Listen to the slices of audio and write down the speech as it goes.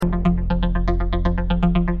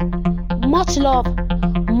much love,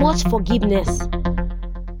 much forgiveness.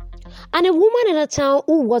 And a woman in a town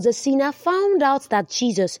who was a sinner found out that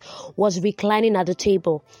Jesus was reclining at the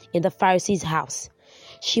table in the Pharisee's house.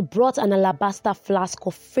 She brought an alabaster flask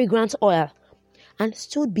of fragrant oil and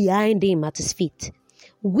stood behind him at his feet,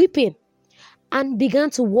 weeping, and began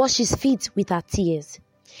to wash his feet with her tears.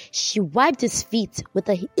 She wiped his feet with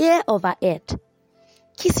the hair of her head,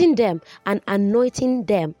 kissing them and anointing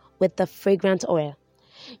them with the fragrant oil.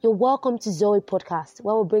 You're welcome to Zoe Podcast,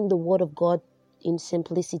 where we bring the word of God in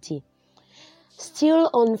simplicity.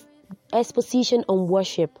 Still on exposition on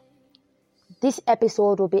worship, this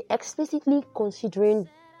episode will be explicitly considering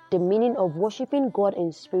the meaning of worshiping God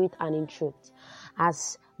in spirit and in truth,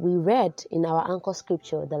 as we read in our anchor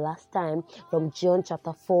scripture the last time from John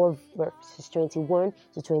chapter 4 verses 21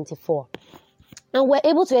 to 24. And we're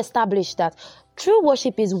able to establish that true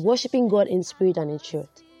worship is worshiping God in spirit and in truth.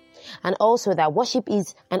 And also that worship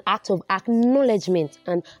is an act of acknowledgement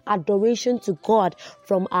and adoration to God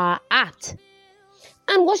from our heart.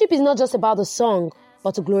 And worship is not just about the song,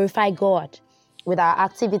 but to glorify God with our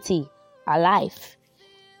activity, our life.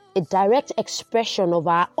 A direct expression of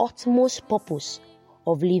our utmost purpose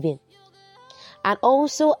of living. And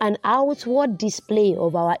also an outward display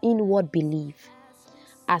of our inward belief,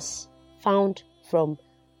 as found from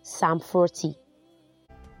Psalm 40.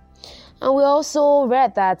 And we also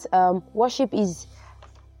read that worship is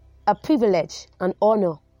a privilege, an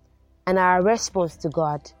honor, and our response to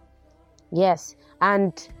God. Yes,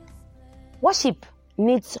 and worship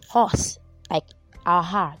needs us, like our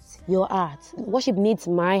hearts, your heart. Worship needs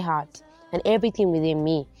my heart and everything within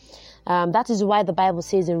me. That is why the Bible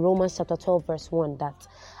says in Romans chapter 12 verse 1 that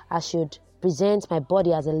I should present my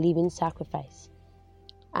body as a living sacrifice.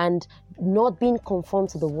 And not being conformed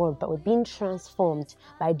to the world, but with being transformed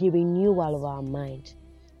by the renewal of our mind.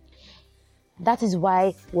 That is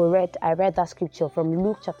why I read that scripture from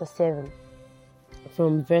Luke chapter 7,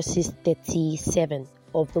 from verses 37,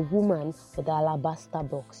 of the woman with the alabaster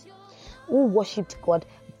box, who worshipped God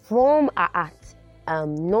from her heart,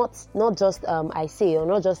 not just or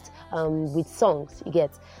not just with songs. You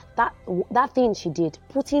get that thing she did,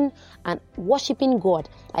 putting and worshiping God,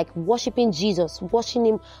 like worshiping Jesus, washing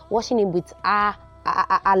him with our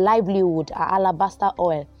livelihood, our alabaster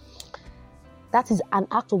oil. That is an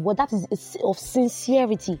act of what? That is of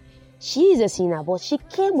sincerity. She is a sinner, but she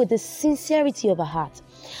came with the sincerity of her heart.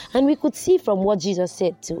 And we could see from what Jesus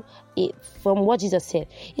said He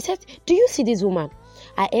said, "Do you see this woman?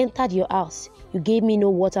 I entered your house. You gave me no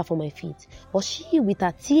water for my feet. But she with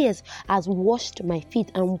her tears has washed my feet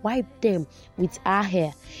and wiped them with her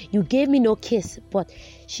hair. You gave me no kiss, but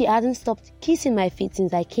she hasn't stopped kissing my feet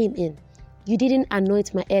since I came in. You didn't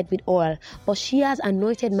anoint my head with oil, but she has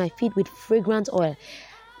anointed my feet with fragrant oil.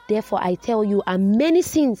 Therefore I tell you, and many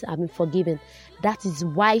sins have been forgiven. That is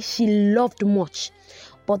why she loved much.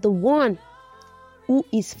 But the one who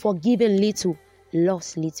is forgiven little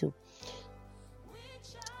loves little."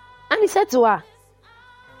 And he said to her,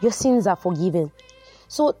 "Your sins are forgiven."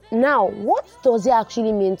 So now, what does it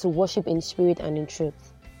actually mean to worship in spirit and in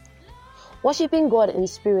truth? Worshipping God in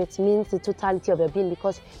spirit means the totality of your being,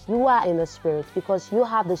 because you are in the spirit, because you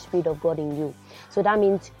have the spirit of God in you. So that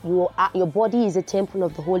means your body is a temple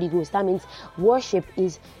of the Holy Ghost. That means worship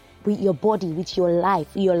is with your body, with your life,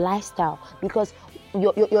 your lifestyle, because when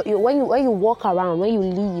you walk around, when you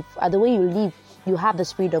live, the way you live, you have the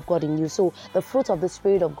Spirit of God in you. So the fruits of the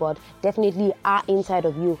Spirit of God definitely are inside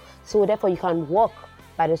of you. So therefore you can walk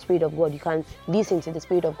by the Spirit of God. You can listen to the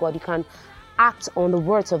Spirit of God. You can act on the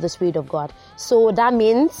words of the Spirit of God. So that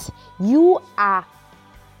means you are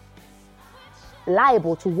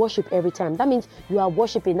liable to worship every time. That means you are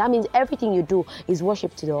worshiping. That means everything you do is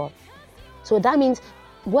worship to God. So that means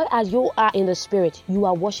whereas you are in the Spirit, you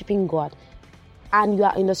are worshiping God. And you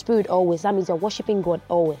are in the Spirit always. That means you're worshiping God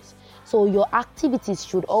always. So your activities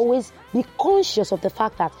should always be conscious of the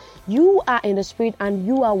fact that you are in the Spirit and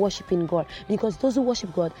you are worshiping God. Because those who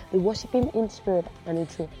worship God, they worship Him in spirit and in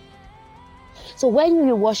truth. So when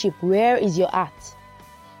you worship, where is your heart?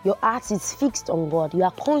 Your heart is fixed on God. You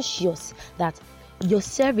are conscious that your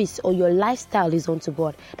service or your lifestyle is unto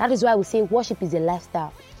God. That is why we say worship is a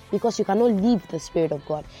lifestyle. Because you cannot leave the Spirit of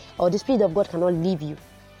God, or the Spirit of God cannot leave you.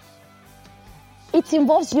 It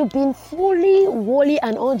involves you being fully, wholly,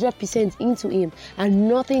 and 100% into Him, and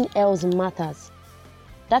nothing else matters.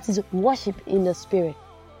 That is worship in the Spirit.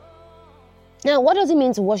 Now, what does it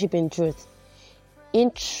mean to worship in truth?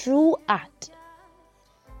 In true heart,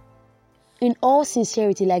 in all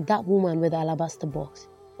sincerity, like that woman with the alabaster box.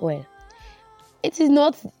 Well, it is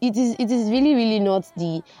really not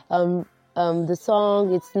the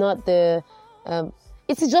song. It's not the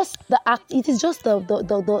It is just the act. It is just the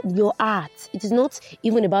your art. It is not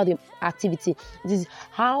even about the activity. It is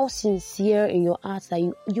how sincere in your heart that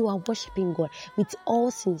you are worshiping God with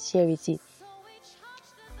all sincerity.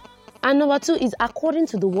 And number 2 is according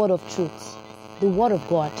to the word of truth, the word of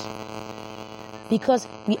God. Because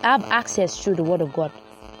we have access through the word of God.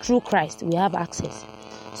 Through Christ, we have access.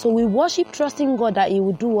 So we worship trusting God that He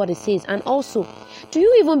will do what He says. And also, do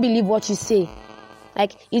you even believe what you say?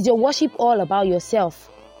 Like, is your worship all about yourself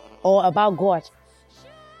or about God?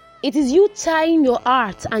 It is you tying your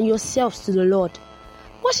heart and yourselves to the Lord.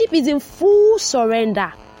 Worship is in full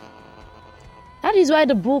surrender. That is why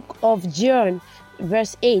the book of John,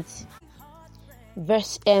 chapter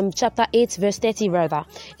 8, verse 30 rather.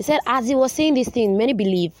 It said, as He was saying this thing, many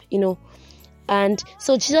believe, And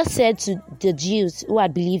so Jesus said to the Jews who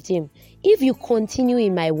had believed Him, if you continue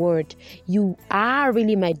in my word, you are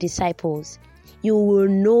really my disciples. You will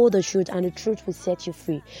know the truth, and the truth will set you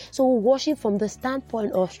free. So we worship from the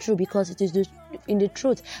standpoint of truth, because it is in the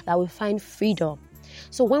truth that we find freedom.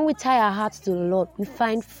 So when we tie our hearts to the Lord, we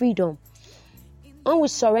find freedom. When we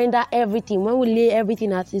surrender everything, when we lay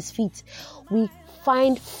everything at His feet, we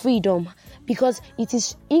find freedom, because it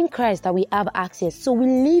is in Christ that we have access. So we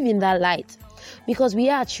live in that light, because we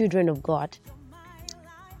are children of God.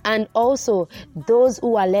 And also, those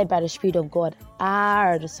who are led by the Spirit of God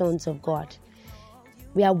are the sons of God.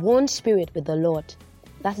 We are one spirit with the Lord.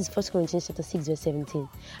 That is 1 Corinthians chapter 6, verse 17.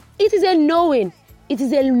 It is a knowing. It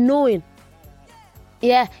is a knowing.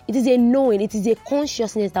 Yeah, it is a knowing. It is a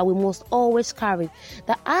consciousness that we must always carry.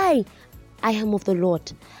 That I am of the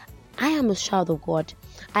Lord. I am a child of God.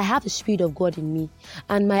 I have the Spirit of God in me.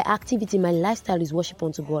 And my activity, my lifestyle is worship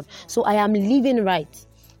unto God. So I am living right.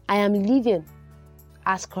 I am living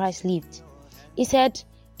as Christ lived. He said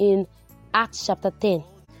in Acts chapter 10,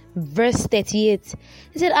 verse 38,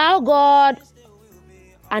 He said, how God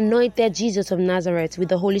anointed Jesus of Nazareth with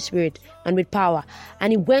the Holy Spirit and with power,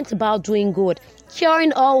 and He went about doing good,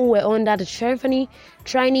 curing all who were under the tyranny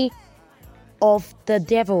of the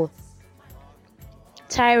devil,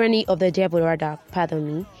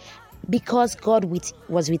 because God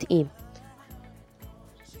was with Him.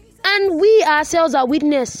 And we ourselves are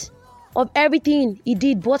witness of everything He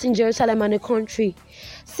did, both in Jerusalem and the country.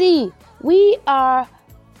 See, we are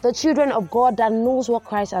the children of God that knows what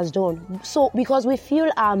Christ has done. So, because we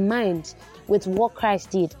fill our minds with what Christ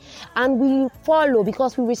did, and we follow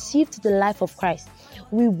because we received the life of Christ.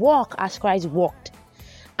 We walk as Christ walked,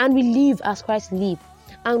 and we live as Christ lived,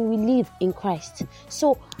 and we live in Christ.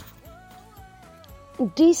 So,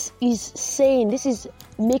 this is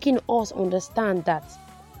making us understand that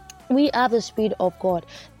we are the Spirit of God.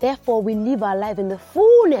 Therefore, we live our life in the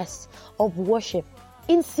fullness of worship,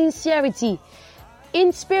 in sincerity,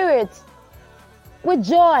 in spirit, with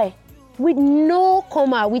joy, with no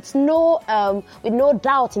comma, with no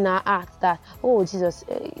doubt in our heart that, oh Jesus,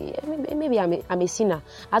 maybe I'm a sinner.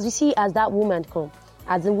 As we see, as the woman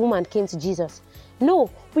came to Jesus. No,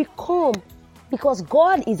 we come because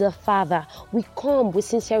God is a Father. We come with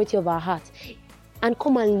sincerity of our heart and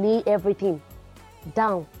come and lay everything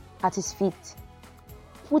down at His feet,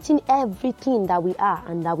 putting everything that we are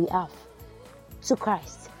and that we have to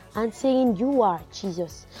Christ, and saying, you are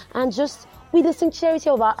Jesus, and just with the sincerity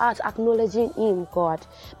of our heart acknowledging Him, God,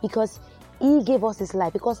 because He gave us His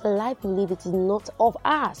life, because the life we live, it is not of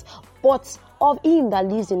us, but of Him that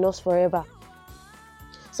lives in us forever.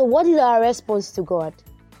 So what is our response to God?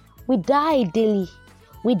 We die daily.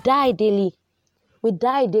 We die daily. We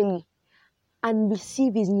die daily and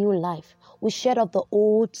receive His new life. We shed off the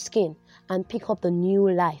old skin and pick up the new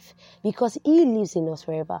life, because He lives in us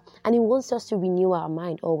forever, and He wants us to renew our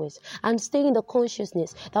mind always and stay in the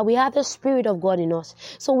consciousness that we have the Spirit of God in us.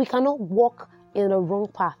 So we cannot walk in the wrong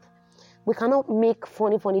path. We cannot make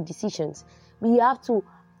funny decisions. We have to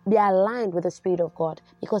be aligned with the Spirit of God,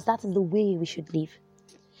 because that is the way we should live.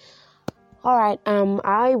 All right,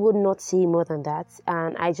 I would not say more than that,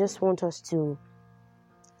 and I just want us to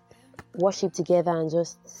worship together and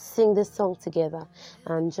just sing this song together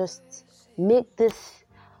and just make this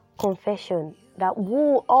confession that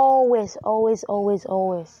we'll always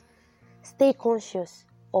stay conscious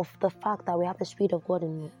of the fact that we have the Spirit of God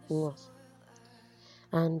in us,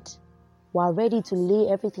 and we're ready to lay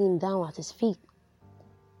everything down at His feet,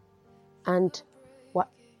 and we're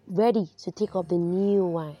ready to take up the new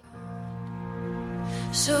wine.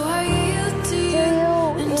 So I yield to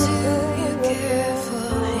you until you care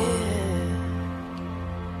for Him.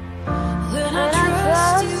 When I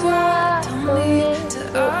trust you, I don't need to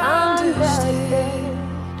understand.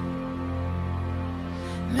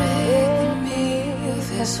 Make me a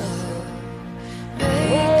vessel,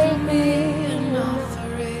 make me an offering.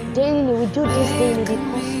 do this daily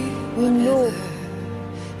because we know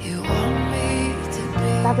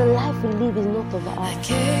that the life we live is not of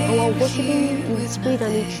us. And we're worshiping Him in spirit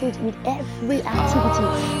and in truth with every activity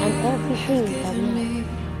and everything that we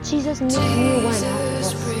have. Jesus makes new wine out of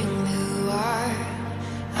us.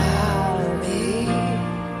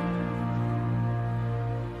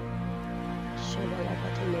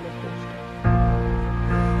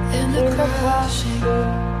 In the cross,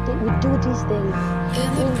 we do this daily. In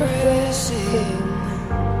the pressing,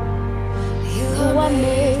 you are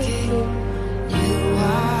making new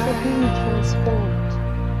wine to be transformed.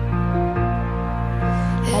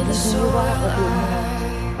 That is the word of your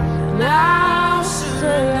mouth. Now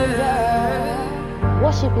surrender.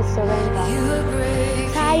 Worship is surrender.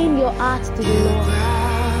 Tying your heart to the Lord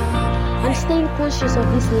and staying conscious of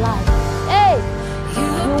His life. Hey, you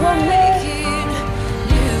are making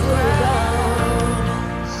new ground.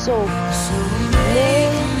 So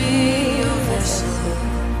make me your vessel.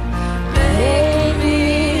 Make me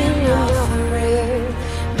your offering.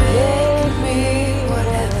 Make me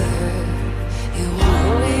whatever you want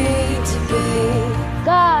me to be.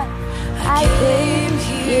 God, I came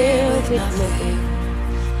here with nothing,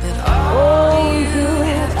 but all you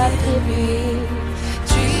have given me.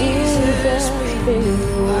 Jesus, bring the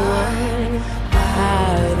wine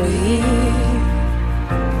out of me.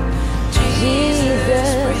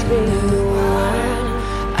 Jesus, bring the wine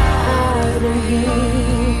out of me.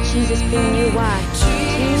 Jesus, bring the wine.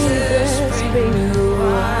 Jesus, bring the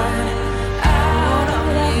wine out of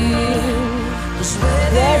me.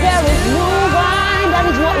 Where there is no wine, that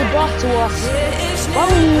is what He does to us. When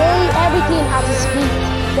we lay everything at His feet,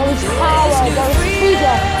 there is power, there is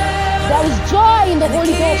freedom, there is joy in the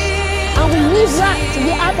Holy Ghost, and we live right to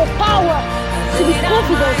be out of power, to be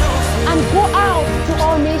confident, and go out to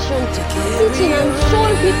all nations, teaching and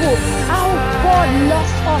showing people how God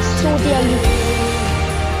loves us so dearly.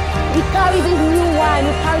 We carry this new wine,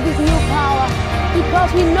 we carry this new power, because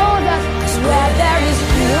we know that where there is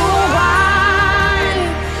no wine,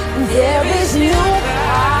 there is no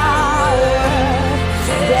power,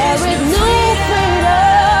 there is no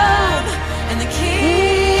freedom, and the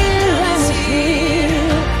King and the King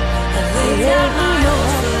have laid down our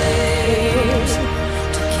flames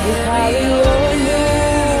to carry your new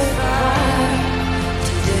fire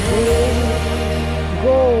today.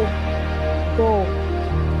 Go.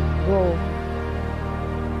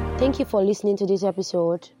 Thank you for listening to this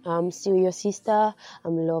episode. I'm still your sister.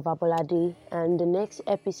 I'm Love Abolade, and the next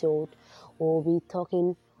episode we'll be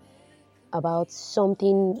talking about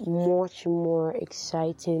something much more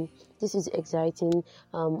exciting. This is exciting.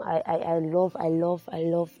 I love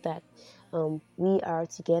that we are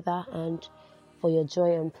together, and for your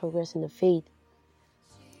joy and progress in the faith.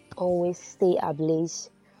 Always stay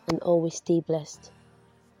ablaze and always stay blessed.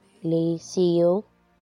 See you.